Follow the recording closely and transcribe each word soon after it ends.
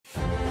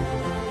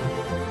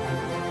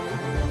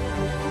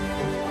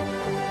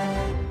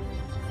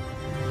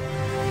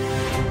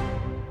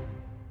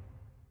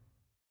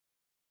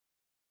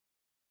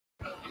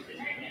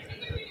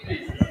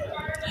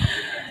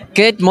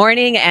Good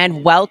morning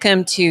and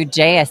welcome to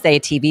JSA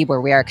TV,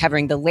 where we are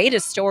covering the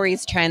latest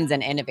stories, trends,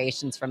 and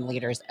innovations from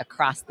leaders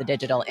across the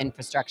digital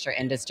infrastructure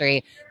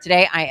industry.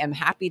 Today, I am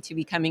happy to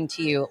be coming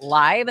to you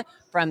live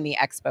from the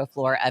expo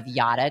floor of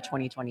Yotta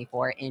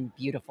 2024 in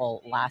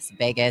beautiful Las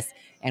Vegas.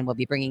 And we'll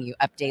be bringing you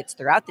updates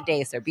throughout the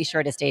day, so be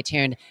sure to stay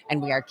tuned.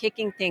 And we are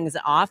kicking things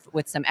off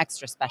with some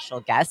extra special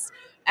guests.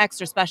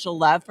 Extra special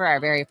love for our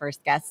very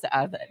first guests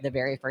of the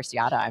very first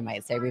Yotta, I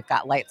might say. We've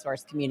got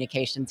LightSource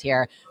Communications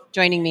here.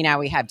 Joining me now,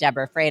 we have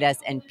Debra Freitas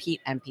and Pete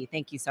Empie.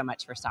 Thank you so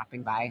much for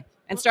stopping by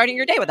and starting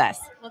your day with us.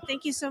 Well,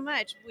 thank you so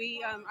much.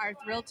 We are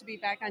thrilled to be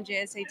back on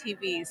JSA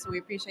TV, so we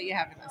appreciate you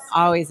having us.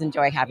 Always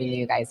enjoy having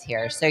you guys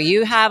here. So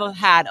you have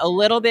had a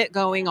little bit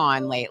going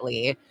on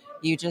lately.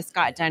 You just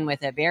got done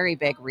with a very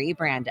big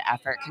rebrand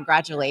effort.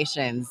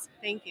 Congratulations.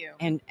 Thank you.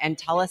 And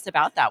tell us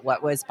about that.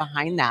 What was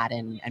behind that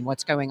and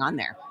what's going on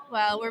there?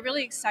 Well, we're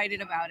really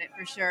excited about it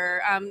for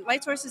sure.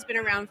 LightSource has been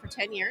around for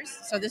 10 years,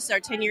 so this is our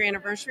 10-year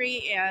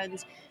anniversary, and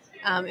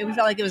it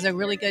felt like it was a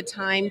really good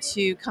time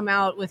to come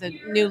out with a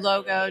new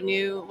logo,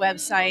 new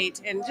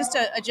website, and just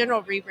a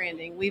general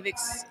rebranding. We've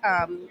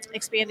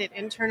expanded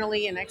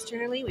internally and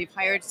externally. We've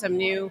hired some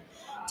new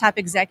top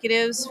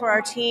executives for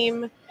our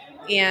team,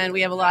 and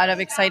we have a lot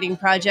of exciting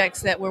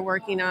projects that we're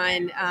working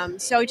on.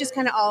 So it just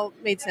kind of all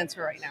made sense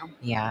for right now.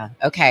 Yeah.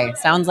 Okay.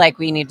 Sounds like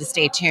we need to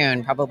stay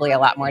tuned. Probably a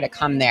lot more to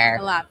come there.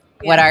 A lot.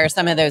 Yeah. What are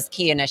some of those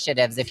key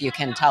initiatives, if you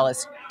can tell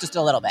us just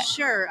a little bit?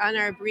 Sure. On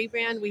our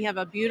rebrand, we have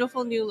a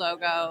beautiful new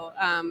logo.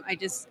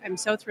 I'm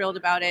so thrilled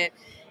about it.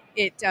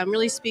 It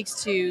really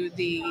speaks to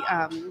the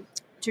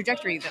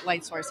trajectory that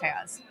LightSource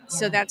has. Yeah.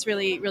 So that's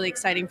really, really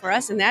exciting for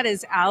us. And that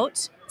is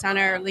out. It's on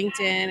our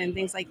LinkedIn and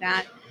things like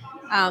that.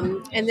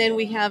 And then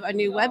we have a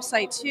new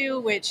website too,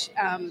 which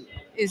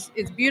is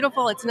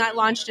beautiful. It's not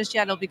launched just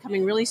yet. It'll be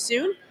coming really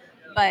soon.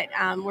 But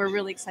we're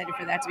really excited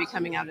for that to be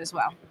coming out as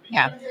well.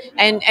 Yeah.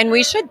 And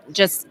we should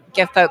just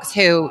give folks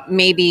who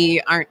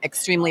maybe aren't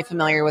extremely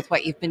familiar with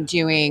what you've been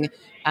doing,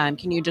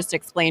 can you just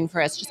explain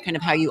for us just kind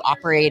of how you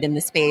operate in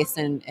the space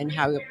and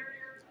how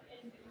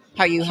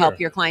you help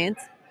your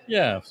clients?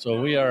 Yeah.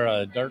 So we are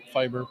a dark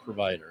fiber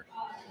provider.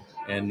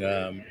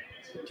 And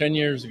 10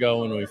 years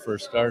ago when we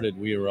first started,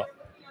 we were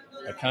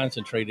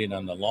concentrating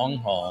on the long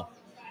haul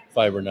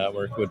fiber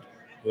network, would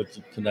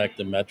connect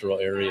the metro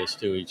areas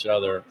to each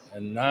other.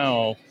 And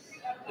now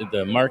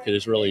the market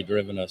has really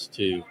driven us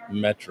to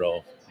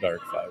metro dark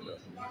fiber.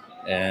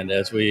 And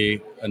as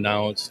we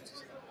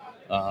announced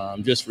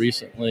just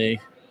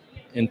recently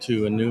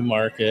into a new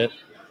market,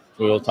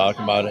 we'll talk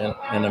about it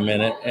in a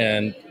minute.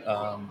 And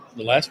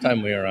the last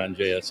time we were on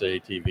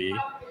JSA TV,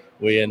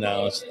 we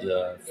announced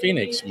the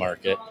Phoenix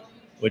market,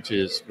 which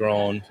has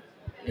grown.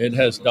 It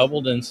has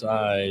doubled in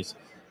size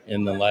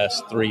in the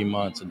last 3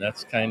 months, and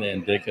that's kind of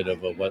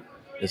indicative of what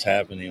is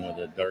happening with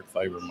the dark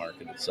fiber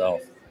market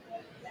itself.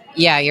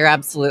 Yeah, you're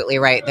absolutely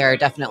right. There are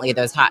definitely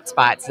those hot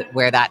spots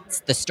where that's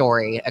the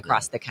story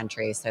across the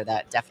country, so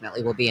that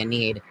definitely will be a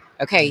need.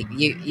 Okay,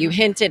 you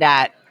hinted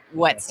at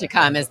what's to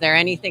come. Is there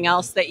anything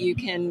else that you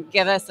can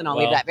give us? And I'll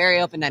leave that very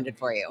open-ended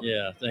for you.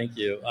 Yeah, thank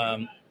you.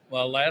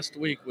 Well, last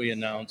week we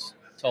announced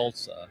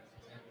Tulsa,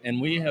 and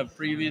we have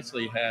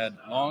previously had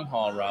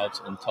long-haul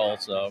routes in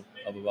Tulsa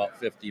of about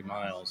 50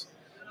 miles.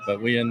 But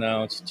we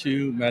announced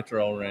 2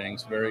 metro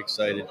rings, very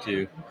excited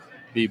to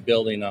be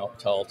building out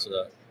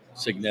Tulsa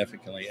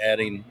significantly,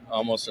 adding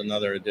almost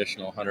another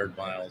additional 100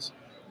 miles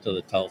to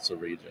the Tulsa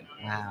region.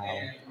 Wow.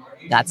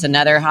 That's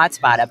another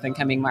hotspot, up and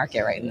coming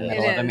market right in the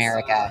middle of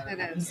America. It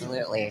is.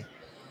 Absolutely.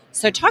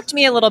 So talk to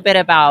me a little bit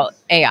about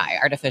AI,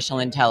 artificial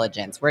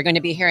intelligence. We're going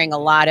to be hearing a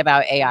lot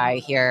about AI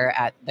here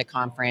at the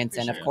conference.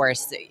 And of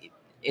course,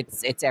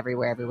 it's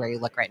everywhere you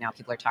look right now.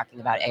 People are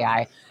talking about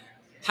AI.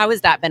 How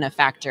has that been a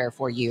factor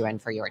for you and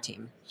for your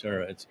team?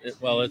 Sure. It's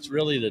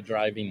really the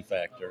driving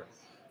factor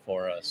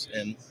for us.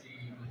 And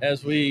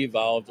as we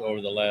evolved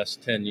over the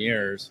last 10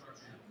 years,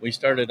 we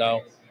started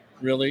out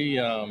really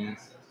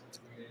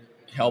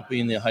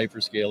helping the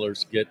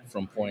hyperscalers get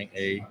from point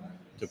A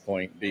to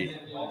point B.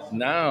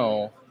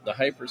 Now, the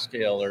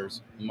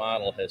hyperscalers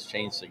model has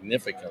changed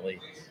significantly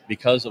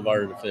because of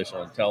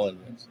artificial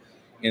intelligence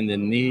and the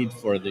need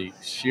for the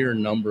sheer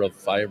number of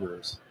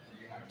fibers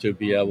to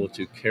be able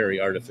to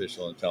carry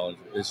artificial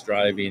intelligence is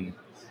driving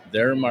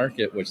their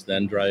market, which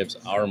then drives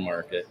our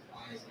market.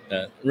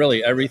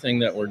 Really, everything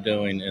that we're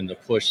doing in the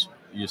push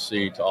you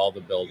see to all the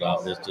build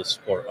out is to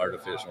support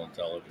artificial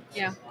intelligence.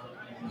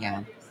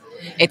 Yeah.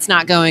 It's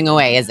not going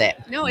away, is it?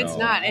 No, it's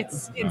not.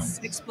 It's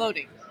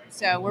exploding.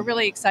 So we're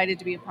really excited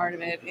to be a part of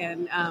it,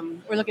 and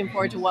we're looking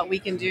forward to what we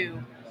can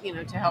do,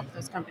 to help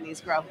those companies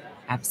grow.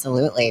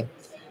 Absolutely.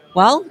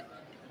 Well,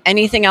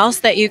 anything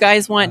else that you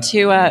guys want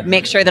to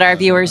make sure that our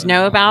viewers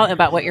know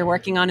about what you're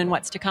working on and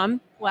what's to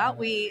come? Well,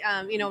 we,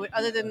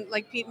 other than,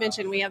 like Pete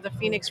mentioned, we have the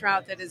Phoenix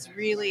route that is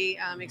really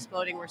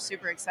exploding. We're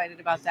super excited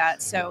about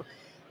that. So,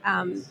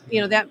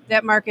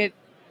 that market,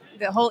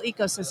 the whole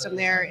ecosystem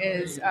there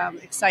is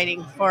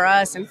exciting for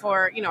us and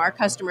for, our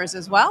customers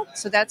as well.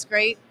 So that's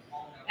great.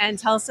 and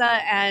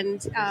Tulsa,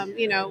 and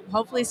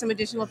hopefully some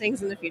additional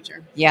things in the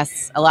future.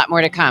 Yes, a lot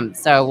more to come.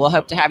 So we'll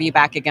hope to have you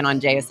back again on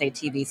JSA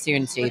TV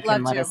soon, so you Would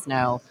can love let to. us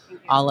know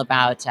all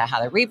about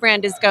how the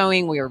rebrand is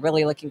going. We are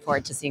really looking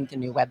forward to seeing the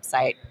new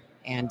website,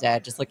 and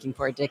just looking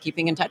forward to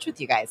keeping in touch with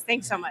you guys.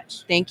 Thanks so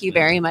much. Thank you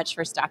very much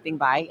for stopping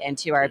by, and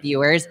to our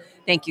viewers,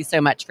 thank you so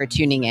much for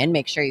tuning in.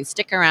 Make sure you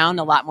stick around.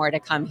 A lot more to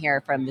come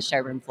here from the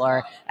showroom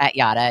floor at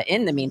Yotta.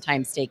 In the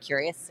meantime, stay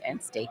curious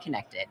and stay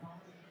connected.